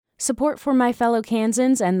Support for My Fellow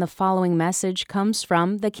Kansans and the following message comes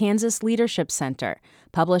from the Kansas Leadership Center,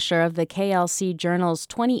 publisher of the KLC Journal's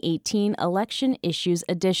 2018 Election Issues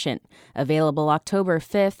Edition, available October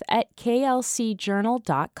 5th at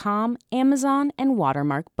klcjournal.com, Amazon, and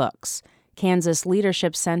Watermark Books. Kansas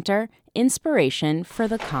Leadership Center, inspiration for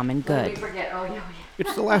the common good.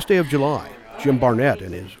 It's the last day of July. Jim Barnett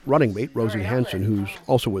and his running mate, Rosie Hanson, who's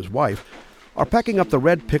also his wife, are packing up the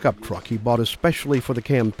red pickup truck he bought especially for the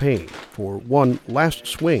campaign for one last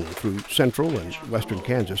swing through central and western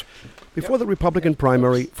Kansas before the Republican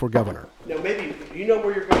primary for governor. Now, maybe, do you know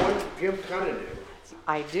where you're going? Jim kind of do.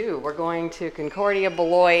 I do. We're going to Concordia,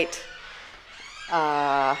 Beloit.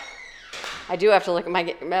 I do have to look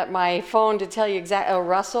at my phone to tell you exactly.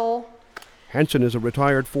 Russell. Hanson is a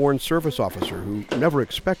retired Foreign Service officer who never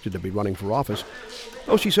expected to be running for office,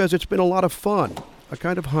 though she says it's been a lot of fun, a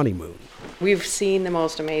kind of honeymoon. We've seen the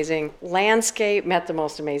most amazing landscape, met the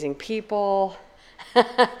most amazing people.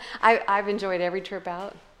 I've enjoyed every trip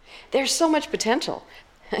out. There's so much potential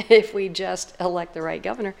if we just elect the right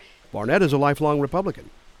governor. Barnett is a lifelong Republican.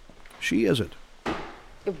 She isn't.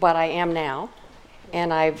 But I am now,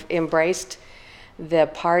 and I've embraced the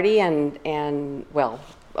party and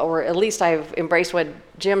or at least I've embraced what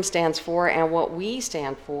Jim stands for and what we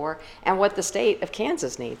stand for and what the state of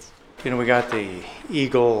Kansas needs. You know, we got the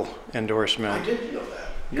Eagle endorsement. I didn't know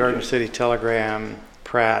that. Garden City Telegram,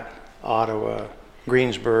 Pratt, Ottawa,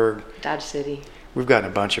 Greensburg. Dodge City. We've gotten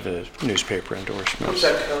a bunch of newspaper endorsements. What's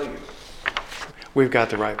that tell you? We've got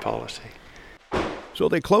the right policy. So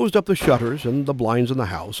they closed up the shutters and the blinds in the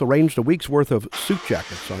house, arranged a week's worth of suit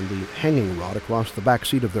jackets on the hanging rod across the back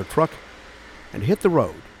seat of their truck, and hit the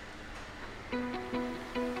road.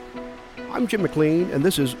 I'm Jim McLean, and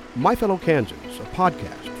this is My Fellow Kansans, a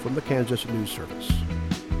podcast from the Kansas News Service.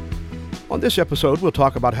 On this episode, we'll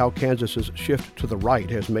talk about how Kansas's shift to the right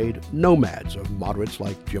has made nomads of moderates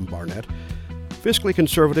like Jim Barnett, fiscally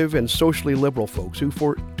conservative and socially liberal folks who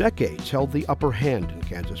for decades held the upper hand in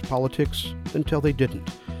Kansas politics until they didn't.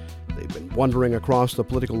 They've been wandering across the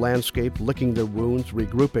political landscape, licking their wounds,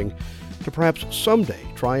 regrouping, to perhaps someday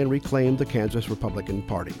try and reclaim the Kansas Republican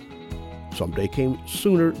Party. Someday came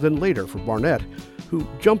sooner than later for Barnett, who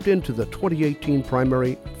jumped into the 2018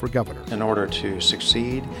 primary for governor. In order to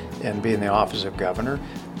succeed and be in the office of governor,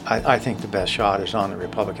 I think the best shot is on the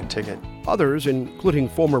Republican ticket. Others, including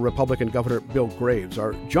former Republican Governor Bill Graves,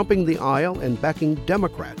 are jumping the aisle and backing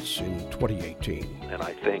Democrats in 2018. And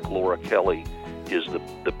I think Laura Kelly is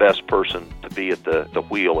the best person to be at the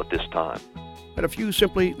wheel at this time. And a few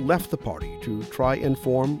simply left the party to try and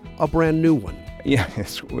form a brand new one. Yeah,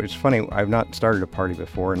 it's funny. I've not started a party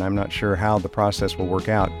before, and I'm not sure how the process will work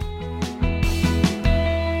out.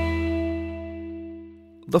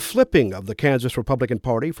 The flipping of the Kansas Republican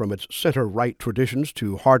Party from its center-right traditions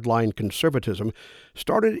to hardline conservatism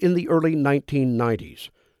started in the early 1990s,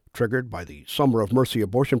 triggered by the Summer of Mercy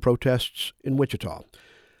abortion protests in Wichita.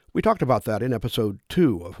 We talked about that in episode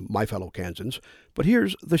 2 of My Fellow Kansans, but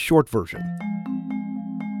here's the short version.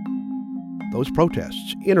 Those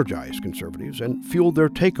protests energized conservatives and fueled their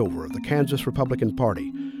takeover of the Kansas Republican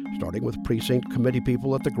Party, starting with precinct committee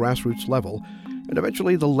people at the grassroots level, and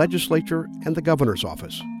eventually the legislature and the governor's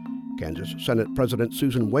office. Kansas Senate President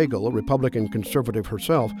Susan Wagle, a Republican conservative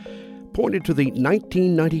herself, pointed to the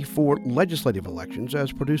 1994 legislative elections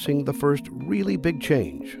as producing the first really big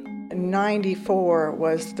change. 94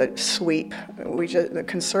 was the sweep. The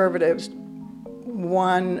conservatives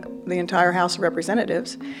won the entire House of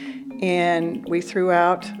Representatives, and we threw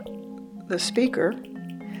out the speaker,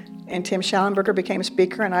 and Tim Schallenberger became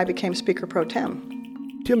speaker, and I became speaker pro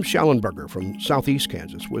tem. Tim Schallenberger from southeast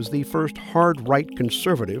Kansas was the first hard-right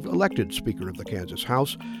conservative elected Speaker of the Kansas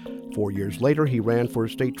House. 4 years later, he ran for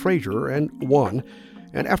state treasurer and won.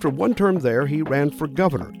 And after one term there, he ran for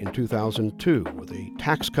governor in 2002 with a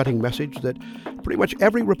tax-cutting message that pretty much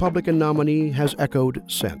every Republican nominee has echoed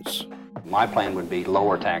since. My plan would be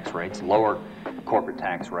lower tax rates, lower corporate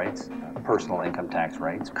tax rates, personal income tax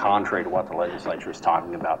rates, contrary to what the legislature is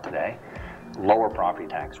talking about today, lower property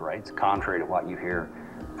tax rates, contrary to what you hear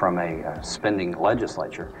from a spending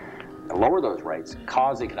legislature. Lower those rates,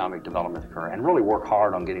 cause economic development to occur, and really work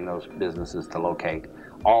hard on getting those businesses to locate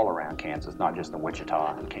all around Kansas, not just in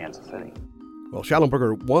Wichita and Kansas City. Well,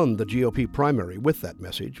 Schallenberger won the GOP primary with that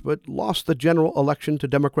message, but lost the general election to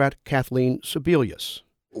Democrat Kathleen Sebelius.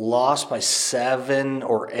 Lost by 7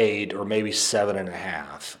 or 8 or maybe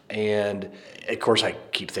 7.5. And of course, I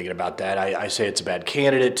keep thinking about that. I say it's a bad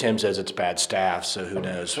candidate. Tim says it's bad staff, so who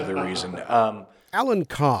knows for the reason. Alan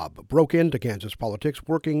Cobb broke into Kansas politics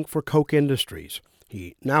working for Koch Industries.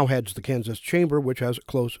 He now heads the Kansas Chamber, which has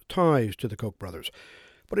close ties to the Koch brothers.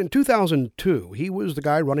 But in 2002, he was the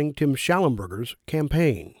guy running Tim Schallenberger's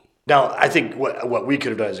campaign. Now, I think what we could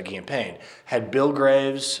have done as a campaign, had Bill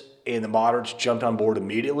Graves and the moderates jumped on board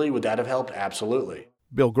immediately, would that have helped? Absolutely.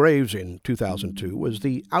 Bill Graves in 2002 was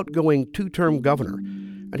the outgoing two-term governor,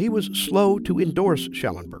 and he was slow to endorse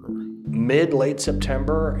Schallenberger. Late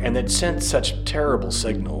September, and it sent such terrible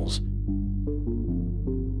signals.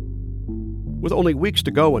 With only weeks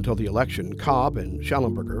to go until the election, Cobb and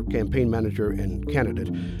Schallenberger, campaign manager and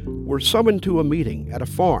candidate, were summoned to a meeting at a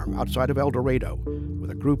farm outside of El Dorado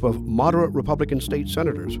with a group of moderate Republican state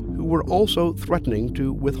senators who were also threatening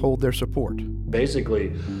to withhold their support. Basically,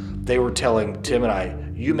 they were telling Tim and I,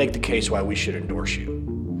 you make the case why we should endorse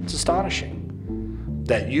you. It's astonishing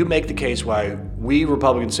that you make the case why we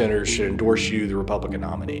Republican senators should endorse you, the Republican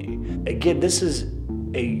nominee. Again, this is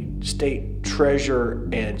a state treasurer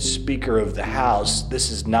and speaker of the House.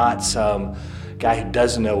 This is not some guy who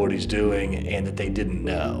doesn't know what he's doing and that they didn't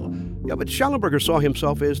know. Yeah, but Schallenberger saw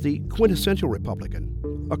himself as the quintessential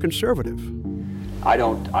Republican, a conservative. I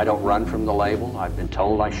don't run from the label. I've been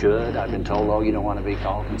told I should. I've been told, oh, you don't want to be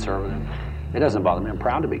called conservative. It doesn't bother me. I'm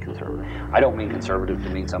proud to be conservative. I don't mean conservative to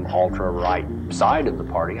mean some ultra-right side of the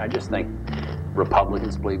party. I just think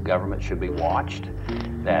Republicans believe government should be watched,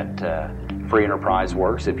 that free enterprise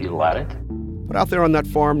works if you let it. But out there on that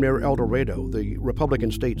farm near El Dorado, the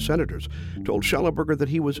Republican state senators told Schallenberger that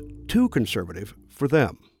he was too conservative for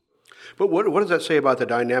them. But what does that say about the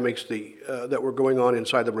dynamics that were going on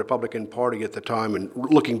inside the Republican Party at the time and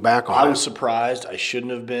looking back on it? I was surprised. I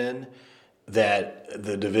shouldn't have been. That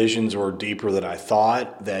the divisions were deeper than I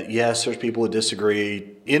thought, that yes, there's people that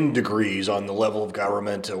disagree in degrees on the level of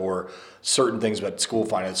government or certain things about school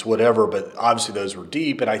finance, whatever, but obviously those were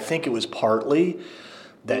deep, and I think it was partly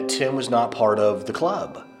that Tim was not part of the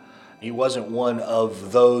club. He wasn't one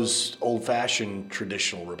of those old-fashioned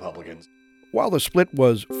traditional Republicans. While the split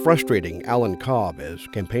was frustrating Alan Cobb as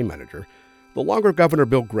campaign manager, the longer Governor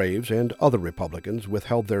Bill Graves and other Republicans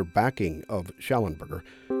withheld their backing of Schallenberger,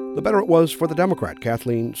 the better it was for the Democrat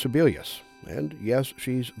Kathleen Sebelius. And yes,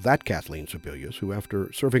 she's that Kathleen Sebelius, who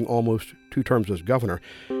after serving almost 2 terms as governor,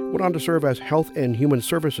 went on to serve as Health and Human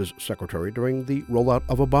Services Secretary during the rollout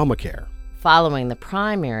of Obamacare. Following the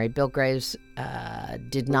primary, Bill Graves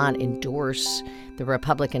did not endorse the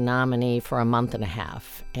Republican nominee for a month and a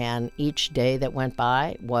half. And each day that went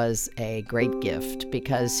by was a great gift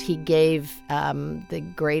because he gave the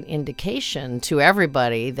great indication to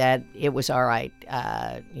everybody that it was all right,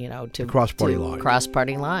 to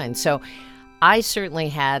cross-party line. So I certainly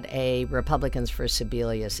had a Republicans for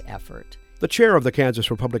Sebelius effort. The chair of the Kansas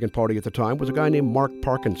Republican Party at the time was a guy named Mark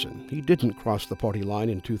Parkinson. He didn't cross the party line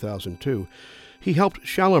in 2002. He helped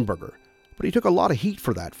Schallenberger, but he took a lot of heat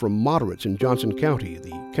for that from moderates in Johnson County, the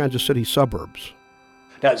Kansas City suburbs.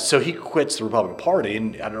 Now, so he quits the Republican Party,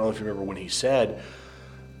 and I don't know if you remember when he said...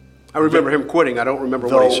 I remember him quitting. I don't remember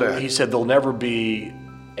what he said. He said there'll never be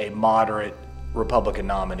a moderate Republican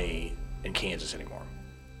nominee in Kansas anymore.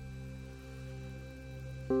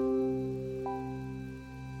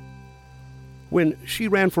 When she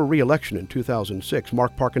ran for re-election in 2006,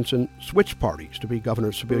 Mark Parkinson switched parties to be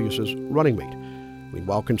Governor Sebelius' running mate.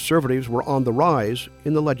 Meanwhile, conservatives were on the rise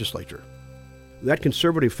in the legislature. That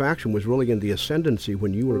conservative faction was really in the ascendancy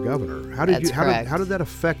when you were governor. How did that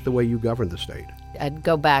affect the way you governed the state? I'd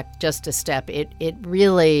go back just a step. It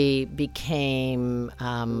really became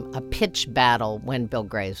a pitch battle when Bill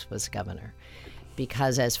Graves was governor.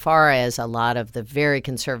 Because as far as a lot of the very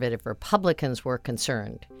conservative Republicans were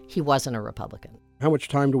concerned, he wasn't a Republican. How much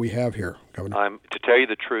time do we have here, Governor? To tell you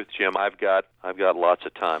the truth, Jim, I've got lots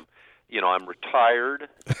of time. I'm retired,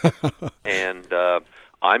 and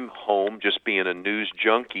I'm home just being a news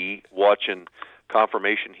junkie, watching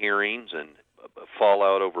confirmation hearings and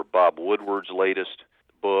fallout over Bob Woodward's latest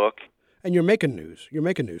book. And you're making news. You're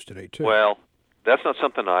making news today, too. Well, that's not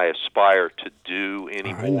something I aspire to do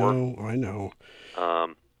anymore. I know.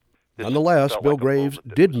 Nonetheless, Bill Graves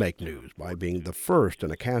did make news by being the first in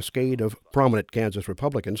a cascade of prominent Kansas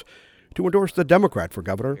Republicans to endorse the Democrat for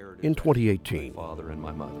governor in 2018. My father and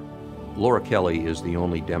my mother. Laura Kelly is the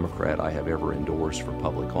only Democrat I have ever endorsed for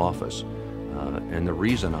public office. And the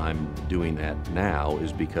reason I'm doing that now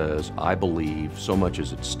is because I believe so much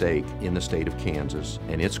is at stake in the state of Kansas,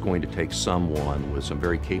 and it's going to take someone with some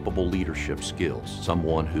very capable leadership skills,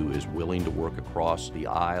 someone who is willing to work across the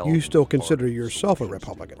aisle. You still consider yourself a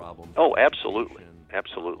Republican? Oh, absolutely.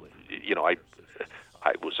 Absolutely. I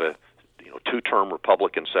was a 2-term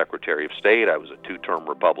Republican Secretary of State. I was a 2-term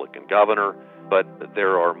Republican governor. But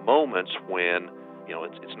there are moments when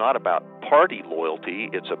it's not about party loyalty,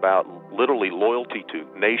 it's about literally loyalty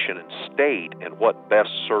to nation and state and what best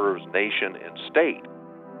serves nation and state.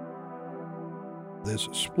 This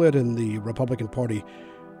split in the Republican Party,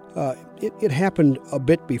 it happened a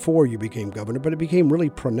bit before you became governor, but it became really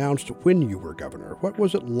pronounced when you were governor. What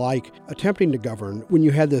was it like attempting to govern when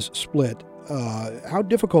you had this split? How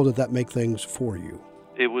difficult did that make things for you?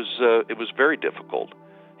 It was very difficult.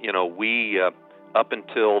 You know, we up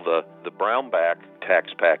until the Brownback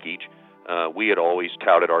tax package, we had always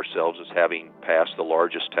touted ourselves as having passed the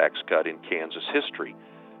largest tax cut in Kansas history.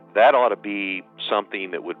 That ought to be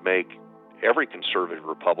something that would make every conservative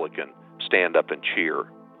Republican stand up and cheer.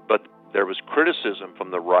 But there was criticism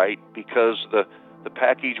from the right because the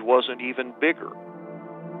package wasn't even bigger.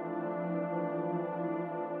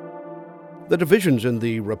 The divisions in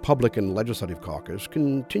the Republican Legislative Caucus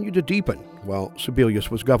continued to deepen while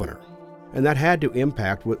Sebelius was governor. And that had to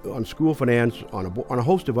impact on school finance, on a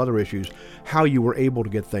host of other issues, how you were able to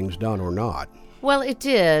get things done or not. Well, it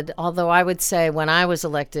did, although I would say when I was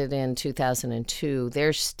elected in 2002,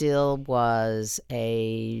 there still was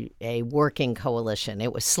a working coalition.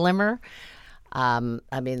 It was slimmer.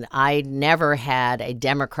 I never had a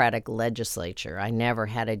Democratic legislature. I never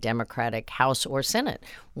had a Democratic House or Senate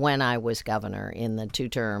when I was governor in the 2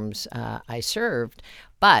 terms I served.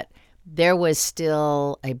 But there was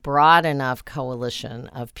still a broad enough coalition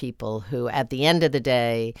of people who, at the end of the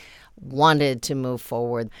day, wanted to move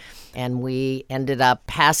forward. And we ended up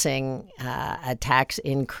passing a tax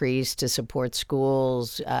increase to support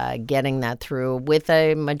schools, getting that through with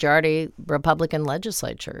a majority Republican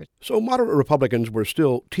legislature. So moderate Republicans were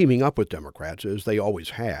still teaming up with Democrats, as they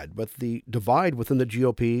always had, but the divide within the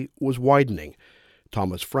GOP was widening.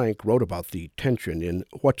 Thomas Frank wrote about the tension in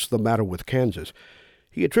What's the Matter with Kansas.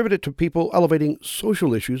 He attributed it to people elevating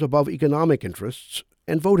social issues above economic interests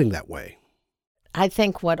and voting that way. I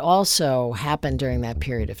think what also happened during that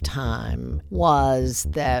period of time was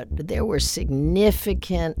that there were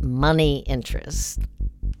significant money interests.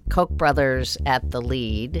 Koch brothers at the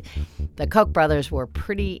lead. The Koch brothers were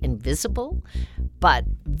pretty invisible, but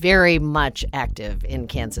very much active in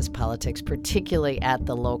Kansas politics, particularly at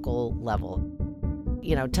the local level.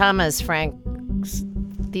 You know, Thomas Frank's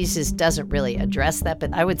thesis doesn't really address that,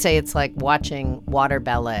 but I would say it's like watching water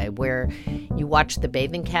ballet, where you watch the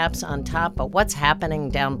bathing caps on top, but what's happening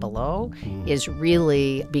down below is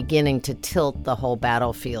really beginning to tilt the whole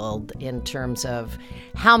battlefield in terms of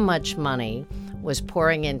how much money was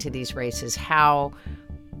pouring into these races, how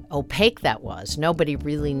opaque that was. Nobody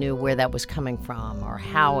really knew where that was coming from or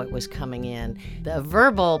how it was coming in. The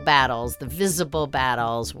verbal battles, the visible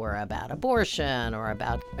battles were about abortion or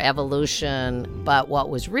about evolution. But what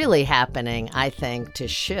was really happening, I think, to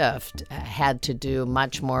shift had to do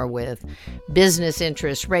much more with business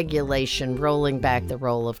interests, regulation, rolling back the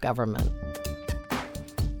role of government.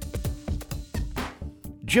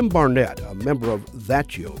 Jim Barnett, a member of that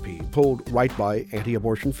GOP, pulled right by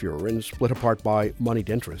anti-abortion furor and split apart by moneyed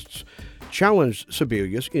interests, challenged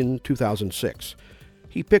Sebelius in 2006.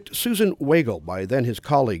 He picked Susan Wagle, by then his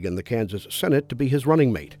colleague in the Kansas Senate, to be his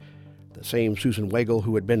running mate. The same Susan Wagle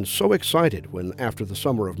who had been so excited when, after the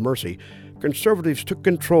Summer of Mercy, conservatives took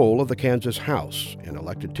control of the Kansas House and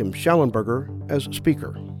elected Tim Schallenberger as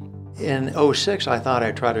Speaker. In 2006, I thought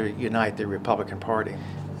I'd try to unite the Republican Party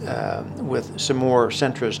with some more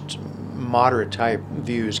centrist, moderate-type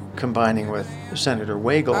views combining with Senator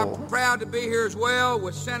Wagle. I'm proud to be here as well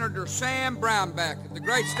with Senator Sam Brownback of the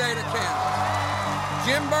great state of Kansas.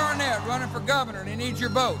 Jim Barnett running for governor, and he needs your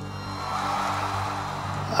vote.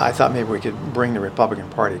 I thought maybe we could bring the Republican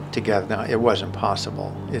Party together. Now, it wasn't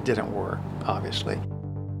possible. It didn't work, obviously.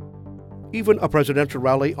 Even a presidential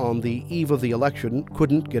rally on the eve of the election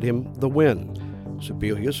couldn't get him the win.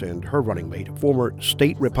 Sebelius and her running mate, former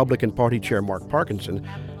state Republican Party Chair Mark Parkinson,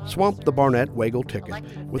 swamped the Barnett-Wagle ticket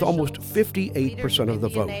with almost 58% of the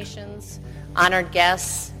vote. Nations, honored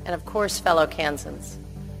guests, and of course, fellow Kansans.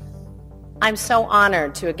 I'm so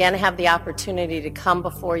honored to again have the opportunity to come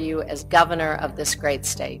before you as governor of this great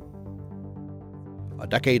state. A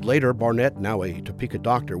decade later, Barnett, now a Topeka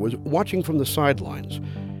doctor, was watching from the sidelines.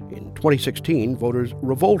 In 2016, voters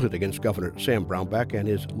revolted against Governor Sam Brownback and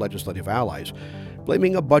his legislative allies,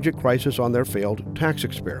 blaming a budget crisis on their failed tax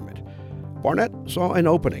experiment. Barnett saw an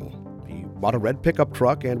opening. He bought a red pickup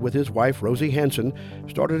truck and, with his wife Rosie Hansen,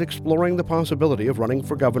 started exploring the possibility of running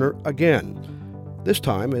for governor again, this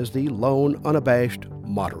time as the lone, unabashed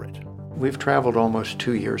moderate. We've traveled almost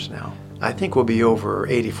 2 years now. I think we'll be over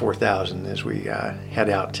 84,000 as we head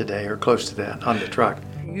out today, or close to that, on the truck.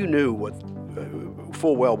 You knew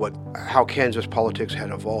full well how Kansas politics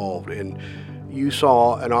had evolved, and you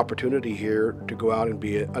saw an opportunity here to go out and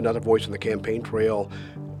be another voice in the campaign trail,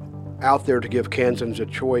 out there to give Kansans a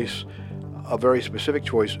choice, a very specific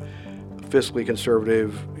choice. fiscally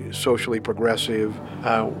conservative, socially progressive.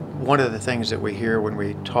 One of the things that we hear when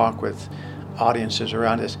we talk with audiences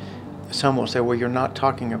around us, some will say, well, you're not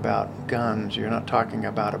talking about guns, you're not talking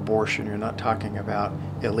about abortion, you're not talking about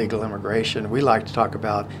illegal immigration. We like to talk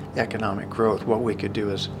about economic growth, what we could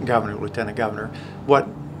do as governor, lieutenant governor, what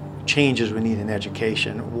changes we need in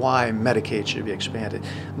education, why Medicaid should be expanded.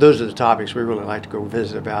 Those are the topics we really like to go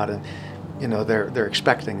visit about, and they're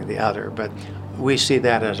expecting the other, but we see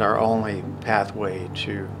that as our only pathway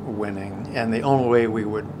to winning and the only way we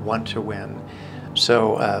would want to win.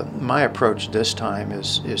 So my approach this time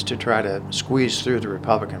is to try to squeeze through the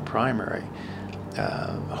Republican primary,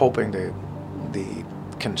 hoping the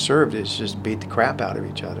conservatives just beat the crap out of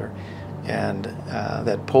each other, and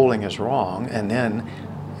that polling is wrong. And then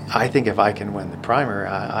I think if I can win the primary,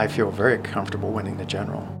 I feel very comfortable winning the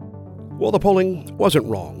general. Well, the polling wasn't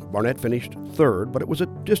wrong. Barnett finished third, but it was a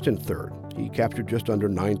distant third. He captured just under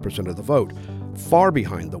 9% of the vote, far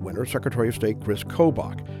behind the winner, Secretary of State Chris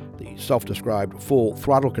Kobach. The self-described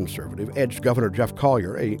full-throttle conservative edged Governor Jeff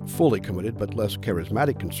Collier, a fully committed but less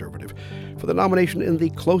charismatic conservative, for the nomination in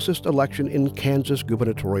the closest election in Kansas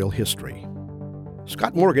gubernatorial history.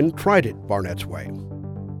 Scott Morgan tried it Barnett's way.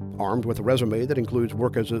 Armed with a resume that includes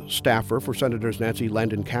work as a staffer for Senators Nancy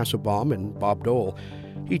Landon Kassebaum and Bob Dole,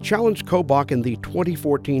 he challenged Kobach in the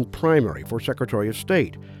 2014 primary for Secretary of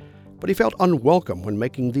State, but he felt unwelcome when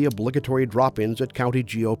making the obligatory drop-ins at county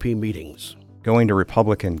GOP meetings. Going to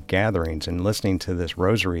Republican gatherings and listening to this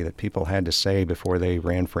rosary that people had to say before they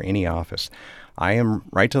ran for any office. I am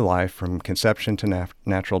right to life from conception to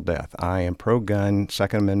natural death. I am pro-gun,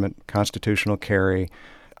 Second Amendment constitutional carry.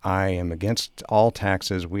 I am against all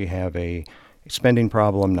taxes. We have a spending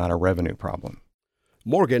problem, not a revenue problem.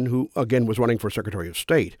 Morgan, who again was running for Secretary of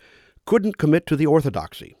State, couldn't commit to the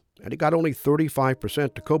orthodoxy, and he got only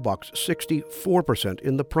 35% to Kobach's 64%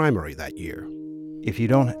 in the primary that year. If you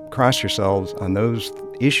don't cross yourselves on those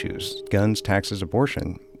issues, guns, taxes,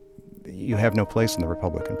 abortion, you have no place in the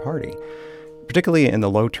Republican Party, particularly in the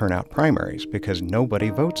low turnout primaries, because nobody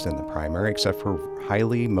votes in the primary except for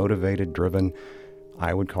highly motivated, driven,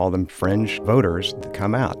 I would call them fringe voters that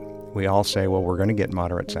come out. We all say, well, we're going to get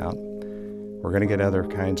moderates out. We're going to get other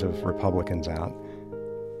kinds of Republicans out.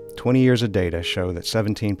 20 years of data show that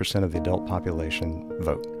 17% of the adult population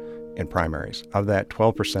vote in primaries. Of that,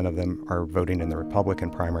 12% of them are voting in the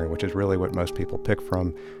Republican primary, which is really what most people pick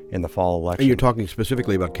from in the fall election. And you're talking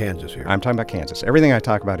specifically about Kansas here. I'm talking about Kansas. Everything I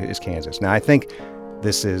talk about is Kansas. Now, I think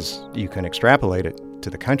you can extrapolate it to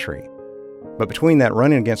the country. But between that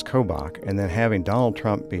running against Kobach and then having Donald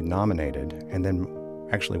Trump be nominated and then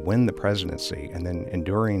actually win the presidency and then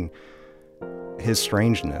enduring his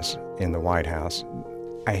strangeness in the White House,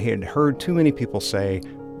 I had heard too many people say,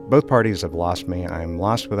 both parties have lost me. I'm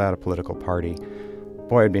lost without a political party.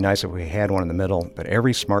 Boy, it'd be nice if we had one in the middle, but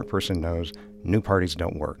every smart person knows new parties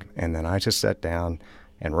don't work. And then I just sat down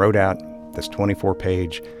and wrote out this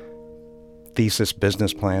 24-page thesis,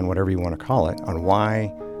 business plan, whatever you want to call it, on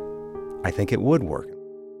why I think it would work.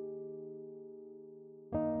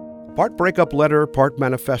 Part breakup letter, part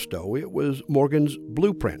manifesto, it was Morgan's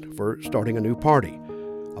blueprint for starting a new party.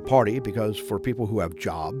 A party because for people who have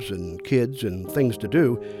jobs and kids and things to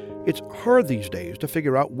do, it's hard these days to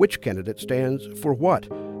figure out which candidate stands for what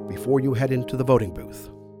before you head into the voting booth.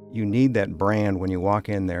 You need that brand when you walk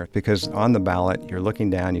in there, because on the ballot, you're looking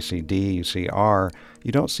down, you see D, you see R,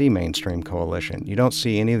 you don't see mainstream coalition. You don't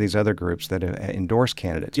see any of these other groups that endorse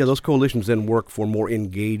candidates. Yeah, those coalitions then work for more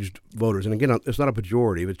engaged voters. And again, it's not a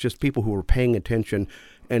pejorative. It's just people who are paying attention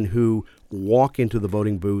and who walk into the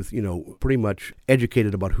voting booth, pretty much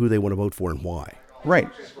educated about who they want to vote for and why. Right.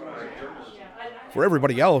 For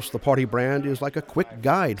everybody else, the party brand is like a quick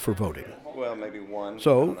guide for voting. Well, maybe one.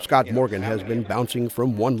 So Scott Morgan has been bouncing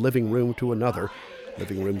from one living room to another,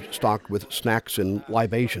 living rooms stocked with snacks and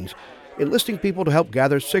libations, enlisting people to help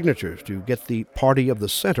gather signatures to get the party of the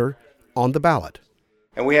center on the ballot.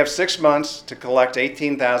 And we have 6 months to collect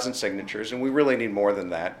 18,000 signatures, and we really need more than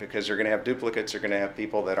that because you're going to have duplicates, you're going to have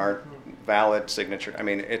people that aren't valid signature.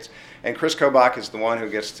 And Chris Kobach is the one who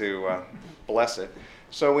gets to bless it.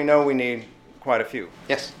 So we know we need quite a few.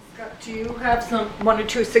 Yes? Scott, do you have one or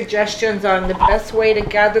two suggestions on the best way to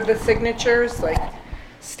gather the signatures, like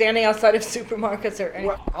standing outside of supermarkets or anything?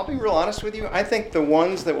 Well, I'll be real honest with you. I think the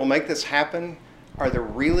ones that will make this happen are the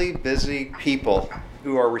really busy people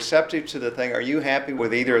who are receptive to the thing. Are you happy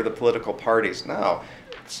with either of the political parties? No.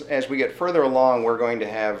 As we get further along, we're going to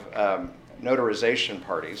have notarization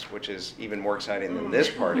parties, which is even more exciting than this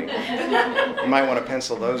party. You might want to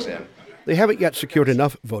pencil those in. They haven't yet secured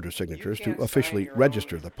enough voter signatures to officially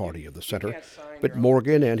register the party of the center, but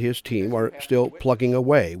Morgan and his team are still plugging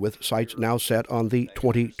away with sights now set on the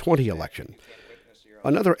 2020 election.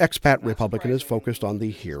 Another expat Republican is focused on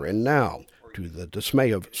the here and now. To the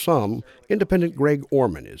dismay of some, independent Greg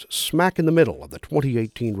Orman is smack in the middle of the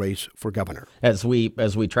 2018 race for governor. As we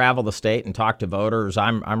travel the state and talk to voters,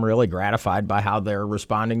 I'm really gratified by how they're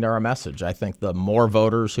responding to our message. I think the more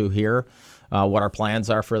voters who hear what our plans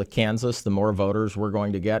are for Kansas, the more voters we're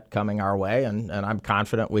going to get coming our way, and I'm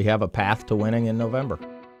confident we have a path to winning in November.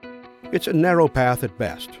 It's a narrow path at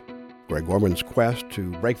best. Greg Orman's quest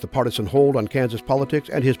to break the partisan hold on Kansas politics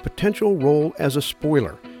and his potential role as a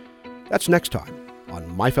spoiler. That's next time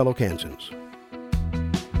on My Fellow Kansans.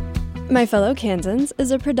 My Fellow Kansans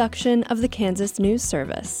is a production of the Kansas News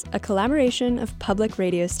Service, a collaboration of public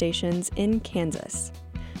radio stations in Kansas.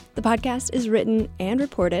 The podcast is written and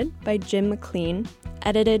reported by Jim McLean,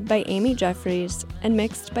 edited by Amy Jeffries, and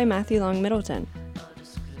mixed by Matthew Long Middleton.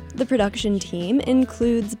 The production team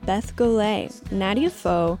includes Beth Golay, Nadia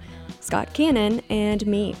Foe, Scott Cannon, and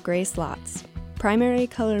me, Grace Lotz. Primary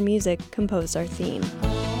Color Music composed our theme.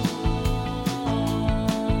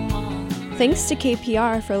 Thanks to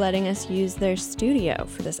KPR for letting us use their studio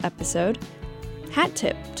for this episode. Hat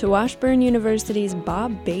tip to Washburn University's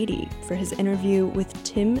Bob Beatty for his interview with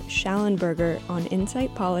Tim Schallenberger on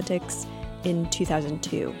Insight Politics in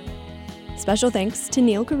 2002. Special thanks to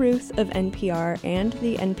Neil Carruth of NPR and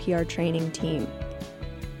the NPR training team.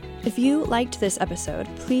 If you liked this episode,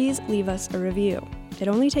 please leave us a review. It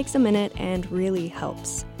only takes a minute and really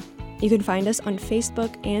helps. You can find us on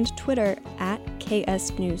Facebook and Twitter at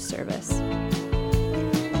KS News Service.